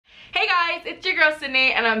guys, it's your girl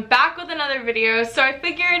Sydney and I'm back with another video. So I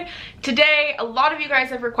figured today, a lot of you guys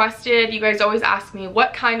have requested, you guys always ask me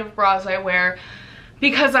what kind of bras I wear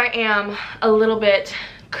because I am a little bit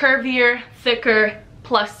curvier, thicker,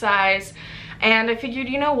 plus size. And I figured,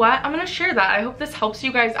 you know what, I'm gonna share that. I hope this helps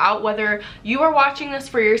you guys out, whether you are watching this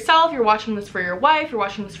for yourself, you're watching this for your wife, you're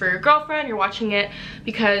watching this for your girlfriend, you're watching it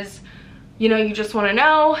because, you know, you just wanna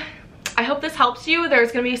know. I hope this helps you.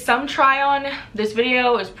 There's gonna be some try on. This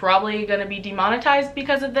video is probably gonna be demonetized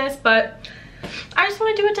because of this, but I just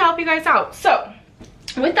wanna do it to help you guys out. So,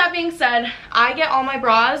 with that being said, I get all my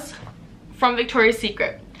bras from Victoria's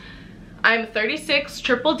Secret. I'm 36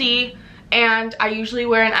 triple D, and I usually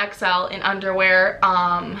wear an XL in underwear.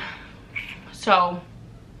 So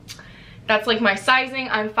that's like my sizing.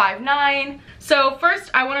 I'm 5'9". So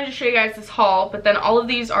first I wanted to show you guys this haul, but then all of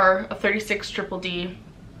these are a 36 triple D.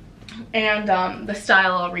 And the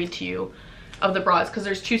style I'll read to you of the bras, because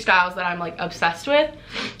there's two styles that I'm like obsessed with,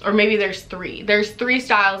 or maybe there's three. There's three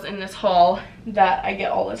styles in this haul that I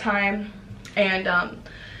get all the time. And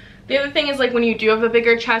the other thing is, like, when you do have a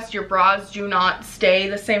bigger chest, your bras do not stay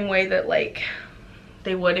the same way that like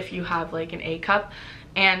they would if you have like an A cup.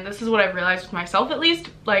 And this is what I've realized with myself, at least.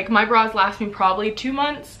 Like, my bras last me probably 2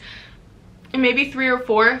 months, and maybe 3 or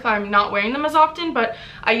 4 if I'm not wearing them as often. But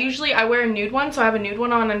I wear a nude one, so I have a nude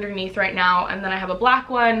one on underneath right now, and then I have a black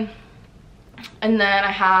one, and then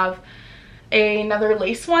I have another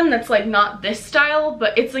lace one that's like not this style,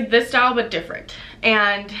 but it's like this style but different,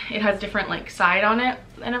 and it has different like side on it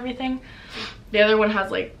and everything. The other one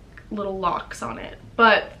has like little locks on it.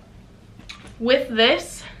 But with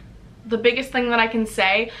this, the biggest thing that I can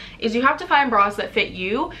say is you have to find bras that fit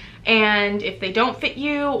you. And if they don't fit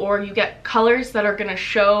you, or you get colors that are gonna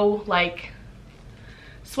show like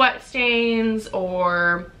sweat stains,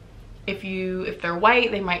 or if they're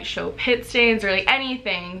white, they might show pit stains, or like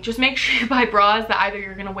anything, just make sure you buy bras that either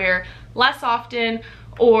you're gonna wear less often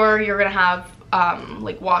or you're gonna have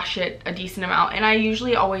like wash it a decent amount. And I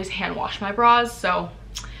usually always hand wash my bras, so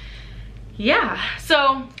yeah. So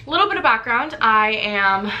a little bit of background: I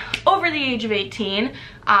am over the age of 18.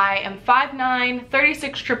 I am 5'9",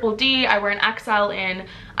 36 triple D. I wear an XL in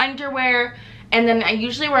underwear, and then I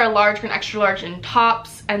usually wear a large or an extra large in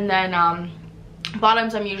tops, and then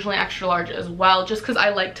bottoms I'm usually an extra large as well, just because I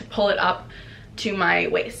like to pull it up to my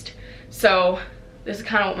waist. So this is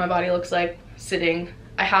kind of what my body looks like sitting.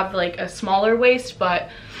 I have like a smaller waist, but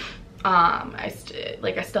I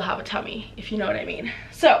still have a tummy, if you know what I mean.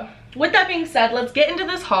 So with that being said, let's get into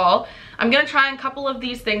this haul. I'm gonna try a couple of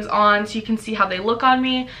these things on so you can see how they look on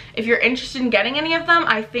me. If you're interested in getting any of them,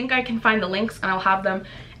 I think I can find the links and I'll have them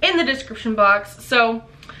in the description box. So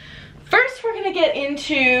first we're gonna get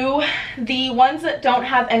into the ones that don't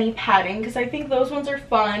have any padding, because I think those ones are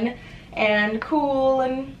fun and cool,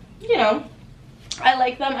 and you know, I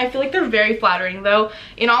like them. I feel like they're very flattering though.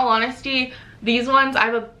 In all honesty, these ones, I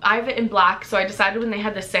have it in black, so I decided when they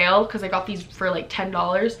had the sale, because I got these for like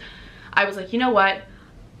 $10, I was like, you know what,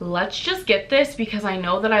 let's just get this, because I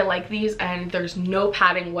know that I like these and there's no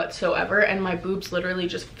padding whatsoever, and my boobs literally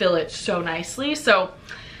just fill it so nicely. So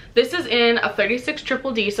this is in a 36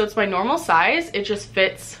 triple D, so it's my normal size. It just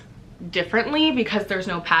fits differently because there's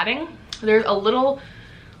no padding. There's a little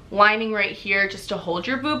lining right here just to hold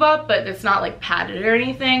your boob up, but it's not like padded or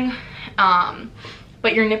anything.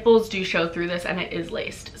 But your nipples do show through this, and it is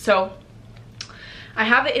laced. So I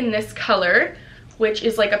have it in this color, which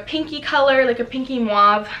is like a pinky color, like a pinky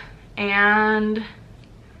mauve, and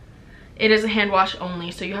it is a hand wash only,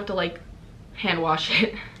 so you have to like hand wash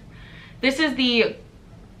it. This is the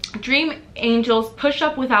Dream Angels Push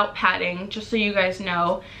Up Without Padding, just so you guys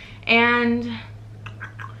know, and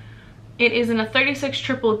it is in a 36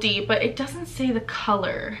 triple D, but it doesn't say the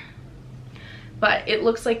color. But it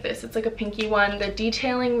looks like this. It's like a pinky one. The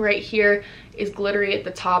detailing right here is glittery at the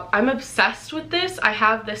top. I'm obsessed with this. I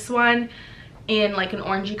have this one in like an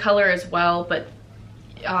orangey color as well, but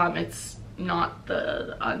it's not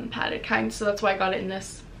the unpadded kind, so that's why I got it in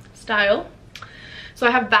this style. So I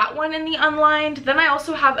have that one in the unlined. Then I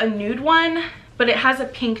also have a nude one, but it has a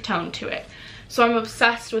pink tone to it. So I'm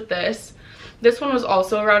obsessed with this. This one was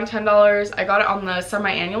also around $10. I got it on the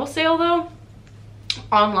semi-annual sale though,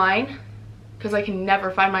 online, because I can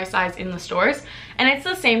never find my size in the stores. And it's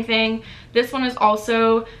the same thing. This one is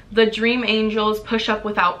also the Dream Angels Push Up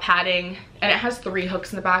Without Padding, and it has 3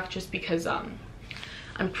 hooks in the back, just because I'm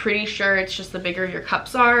pretty sure it's just the bigger your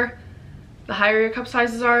cups are, the higher your cup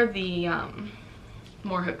sizes are, the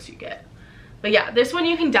more hooks you get. But yeah, this one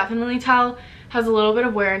you can definitely tell has a little bit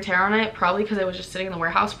of wear and tear on it, probably because it was just sitting in the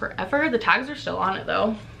warehouse forever. The tags are still on it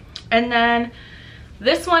though. And then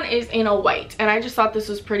This one is in a white, and I just thought this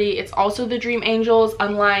was pretty. It's also the Dream Angels,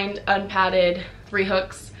 unlined, unpadded, 3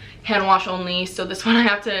 hooks, hand wash only. So this one I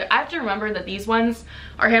have to remember that these ones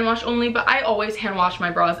are hand wash only, but I always hand wash my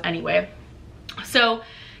bras anyway. So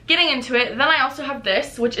getting into it, then I also have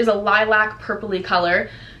this, which is a lilac purpley color.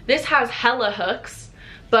 This has hella hooks,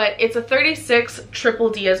 but it's a 36 triple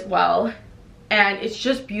D as well, and it's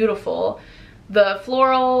just beautiful. The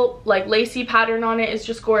floral, like, lacy pattern on it is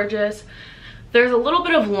just gorgeous. There's a little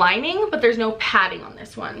bit of lining, but there's no padding on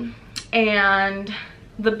this one. And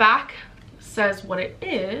the back says what it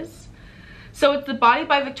is. So it's the Body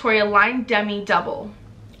by Victoria Line Demi Double.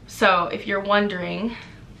 So if you're wondering,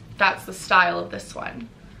 that's the style of this one.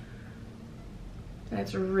 And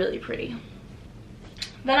it's really pretty.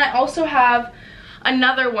 Then I also have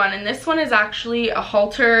another one, and this one is actually a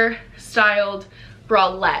halter styled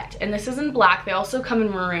bralette, and this is in black. They also come in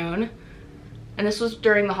maroon, and this was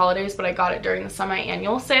during the holidays, but I got it during the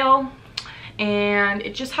semi-annual sale, and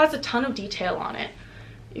it just has a ton of detail on it.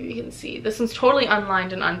 If you can see, this one's totally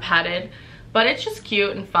unlined and unpadded, but it's just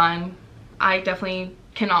cute and fun. I definitely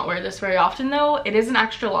cannot wear this very often though. It is an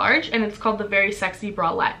extra large, and it's called the Very Sexy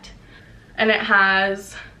Bralette, and it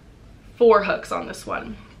has 4 hooks on this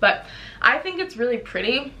one, but I think it's really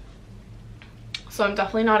pretty, so I'm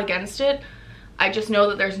definitely not against it. I just know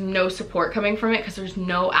that there's no support coming from it because there's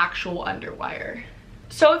no actual underwire.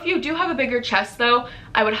 So if you do have a bigger chest though,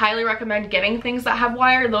 I would highly recommend getting things that have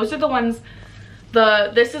wire. Those are the ones,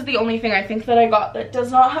 this is the only thing I think that I got that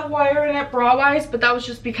does not have wire in it bra wise, but that was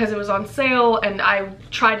just because it was on sale and I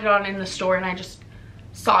tried it on in the store and I just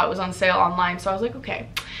saw it was on sale online, so I was like, okay,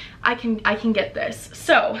 I can get this.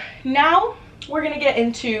 So now we're gonna get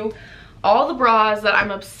into all the bras that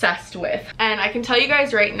I'm obsessed with, and I can tell you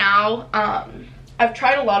guys right now, I've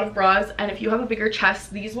tried a lot of bras, and if you have a bigger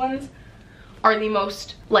chest, these ones are the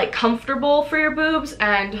most like comfortable for your boobs,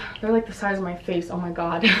 and they're like the size of my face, oh my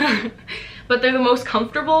god. But they're the most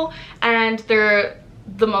comfortable, and they're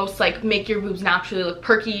the most like make your boobs naturally look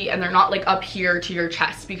perky, and they're not like up here to your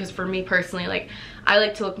chest, because for me personally, like, I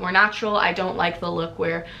like to look more natural. I don't like the look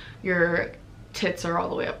where your tits are all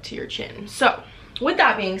the way up to your chin. So with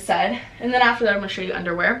that being said, and then after that I'm gonna show you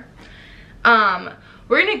underwear.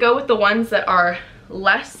 We're gonna go with the ones that are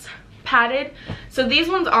less padded. So these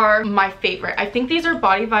ones are my favorite. I think these are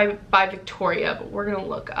Body by Victoria, but we're gonna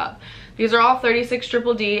look up. These are all 36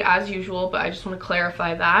 triple D as usual, but I just want to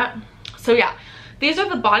clarify that. So yeah, these are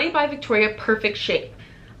the Body by Victoria Perfect Shape.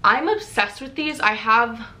 I'm obsessed with these. I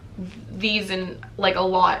have these in like a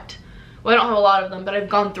lot. Well, I don't have a lot of them, but I've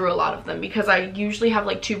gone through a lot of them because I usually have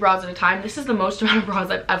like 2 bras at a time. This is the most amount of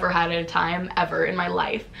bras I've ever had at a time ever in my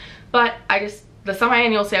life. But the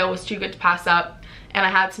semi-annual sale was too good to pass up, and I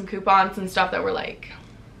had some coupons and stuff that were like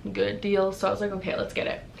good deals, so I was like, okay, let's get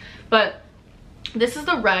it. But this is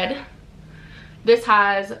the red. This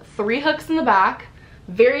has 3 hooks in the back.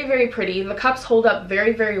 Very, very pretty. The cups hold up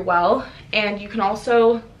very, very well, and you can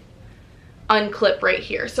also unclip right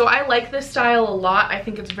here. So I like this style a lot. I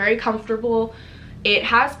think it's very comfortable. It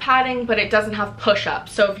has padding, but it doesn't have push-up.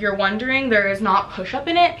 So if you're wondering, there is not push-up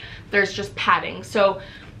in it. There's just padding. So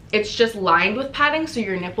it's just lined with padding, so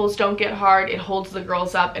your nipples don't get hard. It holds the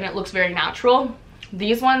girls up, and it looks very natural.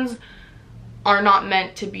 These ones are not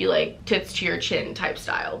meant to be like tits to your chin type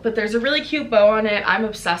style, but there's a really cute bow on it. I'm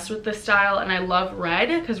obsessed with this style, and I love red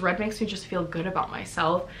because red makes me just feel good about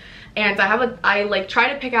myself. And I like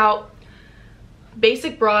try to pick out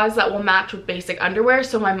basic bras that will match with basic underwear,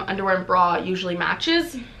 so my underwear and bra usually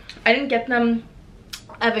matches. I didn't get them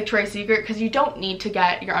at Victoria's Secret because you don't need to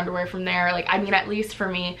get your underwear from there. Like, I mean, at least for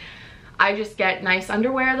me, I just get nice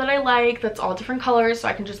underwear that I like that's all different colors, so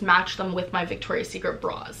I can just match them with my Victoria's Secret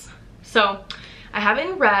bras. So I have it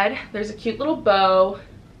in red. There's a cute little bow.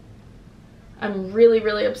 I'm really,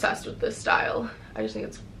 really obsessed with this style. I just think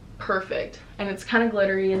it's perfect, and it's kind of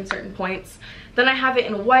glittery in certain points. Then I have it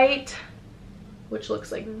in white, which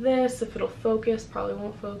looks like this. If it'll focus, probably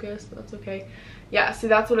won't focus, but that's okay. Yeah, see,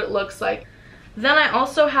 that's what it looks like. Then I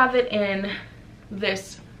also have it in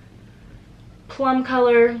this plum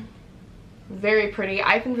color. Very pretty.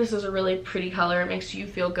 I think this is a really pretty color. It makes you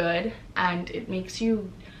feel good, and it makes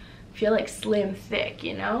you feel like slim thick,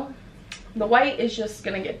 you know? The white is just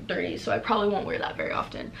gonna get dirty, so I probably won't wear that very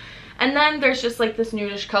often. And then there's just like this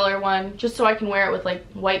nudish color one, just so I can wear it with like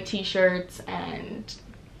white t-shirts and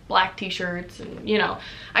black t-shirts, and you know,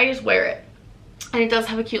 I just wear it. And it does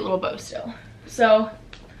have a cute little bow still. So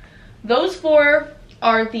those 4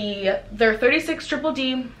 are they're 36 triple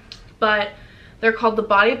D, but they're called the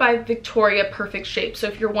Body by Victoria Perfect Shape. So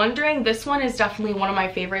if you're wondering, this one is definitely one of my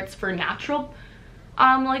favorites for natural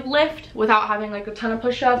like lift without having like a ton of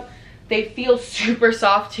push-up. They feel super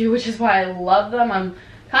soft too, which is why I love them. I'm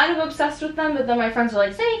kind of obsessed with them, but then my friends are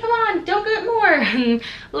like, say, come on, don't get more. And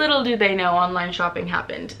little do they know online shopping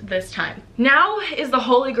happened this time. Now is the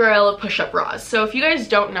holy grail of push-up bras. So if you guys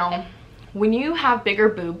don't know, when you have bigger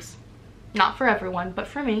boobs, not for everyone, but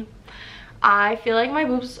for me, I feel like my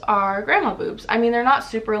boobs are grandma boobs. I mean, they're not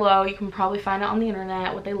super low. You can probably find it on the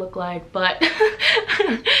internet what they look like, but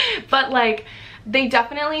but like, they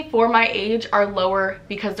definitely, for my age, are lower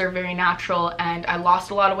because they're very natural, and I lost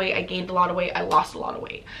a lot of weight, I gained a lot of weight, I lost a lot of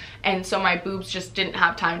weight. And so my boobs just didn't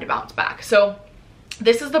have time to bounce back. So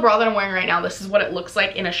this is the bra that I'm wearing right now. This is what it looks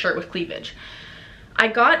like in a shirt with cleavage. I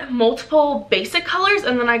got multiple basic colors,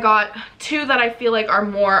 and then I got two that I feel like are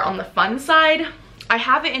more on the fun side. I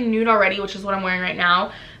have it in nude already, which is what I'm wearing right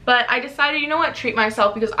now. But I decided, you know what, treat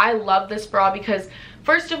myself, because I love this bra because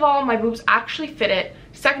first of all, my boobs actually fit it.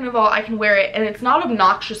 Second of all, I can wear it and it's not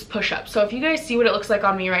obnoxious push-up. So if you guys see what it looks like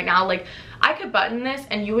on me right now, like I could button this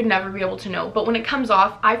and you would never be able to know. But when it comes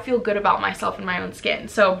off, I feel good about myself and my own skin.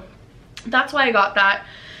 So that's why I got that.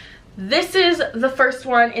 This is the first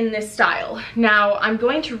one in this style. Now I'm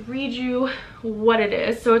going to read you what it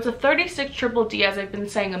is. So it's a 36 triple D, as I've been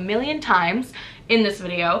saying a million times in this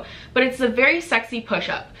video, but it's a very sexy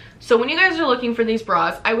push-up. So when you guys are looking for these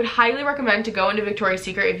bras, I would highly recommend to go into Victoria's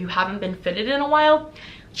Secret if you haven't been fitted in a while.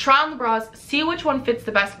 Try on the bras, see which one fits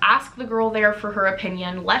the best, ask the girl there for her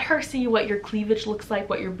opinion, let her see what your cleavage looks like,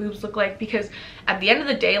 what your boobs look like, because at the end of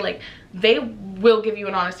the day, like, they will give you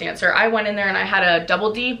an honest answer. I went in there and I had a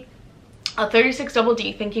double D, a 36 double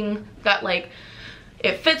D, thinking that like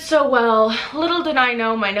it fits so well. Little did I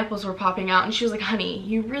know my nipples were popping out, and she was like, honey,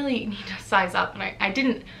 you really need to size up. And I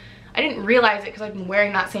didn't realize it because I've been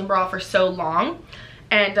wearing that same bra for so long.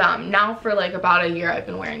 And now for like about a year I've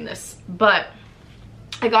been wearing this. But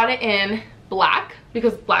I got it in black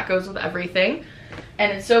because black goes with everything.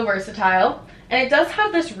 And it's so versatile. And it does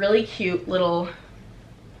have this really cute little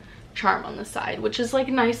charm on the side, which is like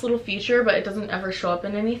a nice little feature, but it doesn't ever show up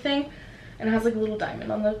in anything. And it has like a little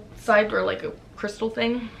diamond on the side, or like a crystal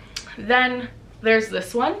thing. Then there's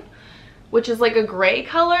this one, which is like a gray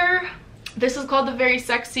color. This is called the Very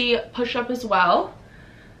Sexy Push-Up as well.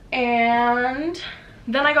 And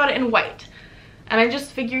then I got it in white. And I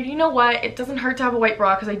just figured, you know what, it doesn't hurt to have a white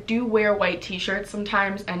bra, because I do wear white t-shirts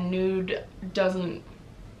sometimes, and nude doesn't,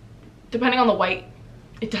 depending on the white,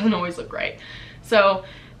 it doesn't always look right. So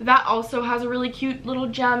that also has a really cute little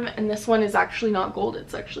gem, and this one is actually not gold,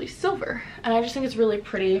 it's actually silver. And I just think it's really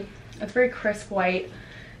pretty. It's very crisp white,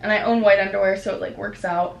 and I own white underwear, so it like works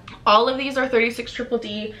out. All of these are 36 triple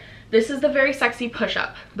D. This is the Very Sexy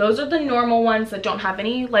Push-Up. Those are the normal ones that don't have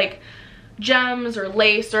any like gems or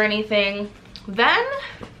lace or anything. Then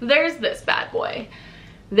there's this bad boy.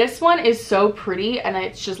 This one is so pretty, and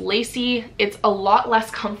it's just lacy. It's a lot less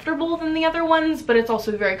comfortable than the other ones, but it's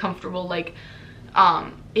also very comfortable. Like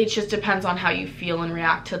it just depends on how you feel and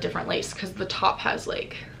react to different lace, because the top has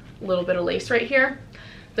like a little bit of lace right here.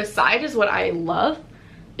 The side is what I love.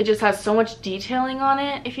 It just has so much detailing on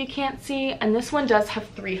it, if you can't see. And this one does have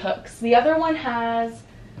 3 hooks. The other one has,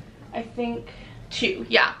 I think, 2.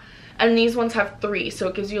 Yeah. And these ones have 3. So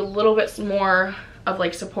it gives you a little bit more of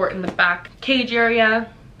like support in the back cage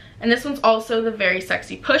area. And this one's also the Very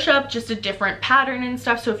Sexy Push-Up, just a different pattern and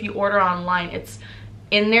stuff. So if you order online, it's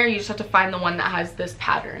in there. You just have to find the one that has this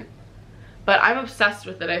pattern. But I'm obsessed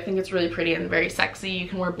with it. I think it's really pretty and very sexy. You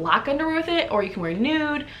can wear black underwear with it, or you can wear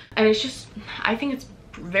nude. And it's just, I think it's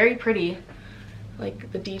very pretty.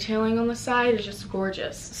 Like the detailing on the side is just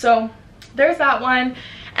gorgeous. So there's that one.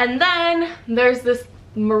 And then there's this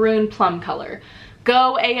maroon plum color.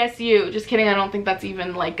 Go ASU. Just kidding, I don't think that's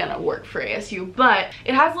even like gonna work for ASU. But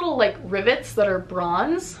it has little like rivets that are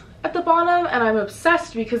bronze at the bottom, and I'm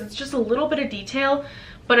obsessed because it's just a little bit of detail,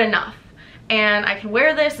 but enough. And I can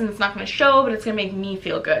wear this and it's not going to show, but it's going to make me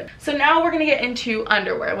feel good. So now we're going to get into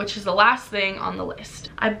underwear, which is the last thing on the list.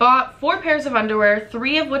 I bought 4 pairs of underwear,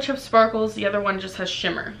 3 of which have sparkles, the other one just has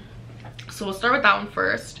shimmer. So we'll start with that one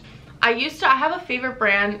first. I have a favorite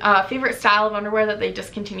brand, favorite style of underwear that they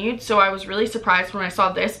discontinued, so I was really surprised when I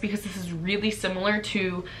saw this, because this is really similar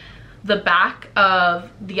to the back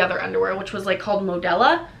of the other underwear, which was like called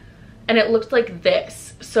Modella. And it looked like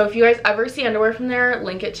this. So if you guys ever see underwear from there,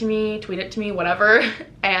 link it to me, tweet it to me, whatever,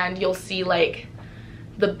 and you'll see like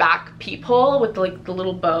the back peephole with like the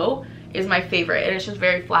little bow is my favorite, and it's just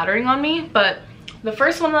very flattering on me. But the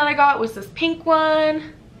first one that I got was this pink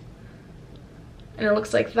one, and it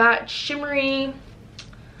looks like that, shimmery,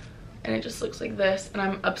 and it just looks like this, and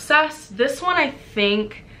I'm obsessed. This one I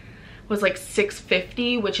think was like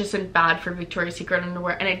 $6.50, which isn't bad for Victoria's Secret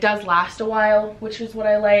underwear, and it does last a while, which is what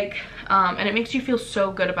I like. And it makes you feel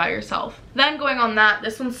so good about yourself. Then going on that,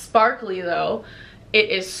 this one's sparkly though. It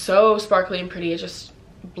is so sparkly and pretty, it just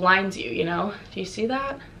blinds you, you know? Do you see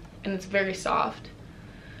that? And it's very soft.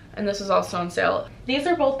 And this is also on sale. These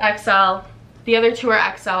are both XL, the other two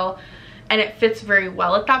are XL, and it fits very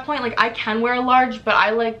well at that point. Like, I can wear a large, but I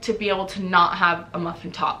like to be able to not have a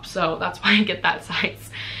muffin top, so that's why I get that size.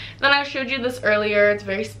 Then I showed you this earlier. It's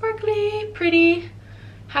very sparkly, pretty,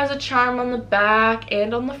 has a charm on the back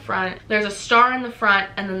and on the front. There's a star in the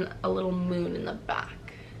front and then a little moon in the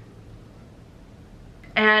back.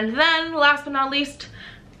 And then last but not least,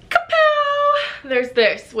 kapow! There's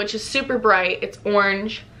this, which is super bright. It's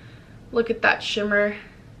orange. Look at that shimmer.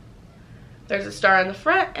 There's a star in the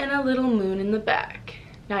front and a little moon in the back.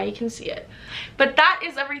 Now you can see it. But that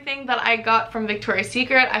is everything that I got from Victoria's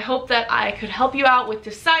Secret. I hope that I could help you out with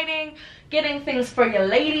deciding, getting things for your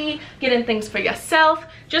lady, getting things for yourself.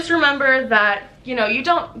 Just remember that, you know, you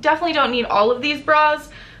definitely don't need all of these bras,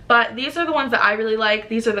 but these are the ones that I really like.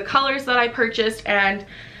 These are the colors that I purchased, and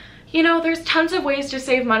you know, there's tons of ways to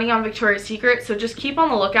save money on Victoria's Secret, so just keep on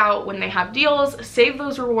the lookout when they have deals, save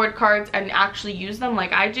those reward cards and actually use them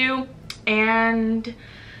like I do, and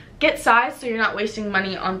get size so you're not wasting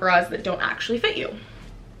money on bras that don't actually fit you.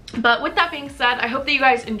 But with that being said, I hope that you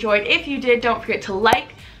guys enjoyed. If you did, don't forget to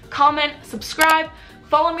like, comment, subscribe,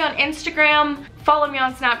 follow me on Instagram, follow me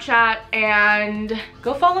on Snapchat, and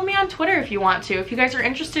go follow me on Twitter if you want to. If you guys are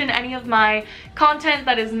interested in any of my content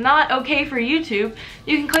that is not okay for YouTube,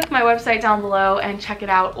 you can click my website down below and check it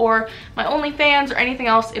out, or my OnlyFans or anything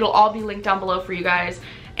else. It'll all be linked down below for you guys.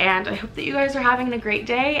 And I hope that you guys are having a great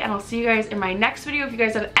day, and I'll see you guys in my next video. If you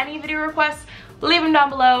guys have any video requests, leave them down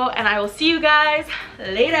below, and I will see you guys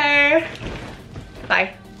later.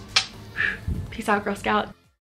 Bye. Peace out, Girl Scout.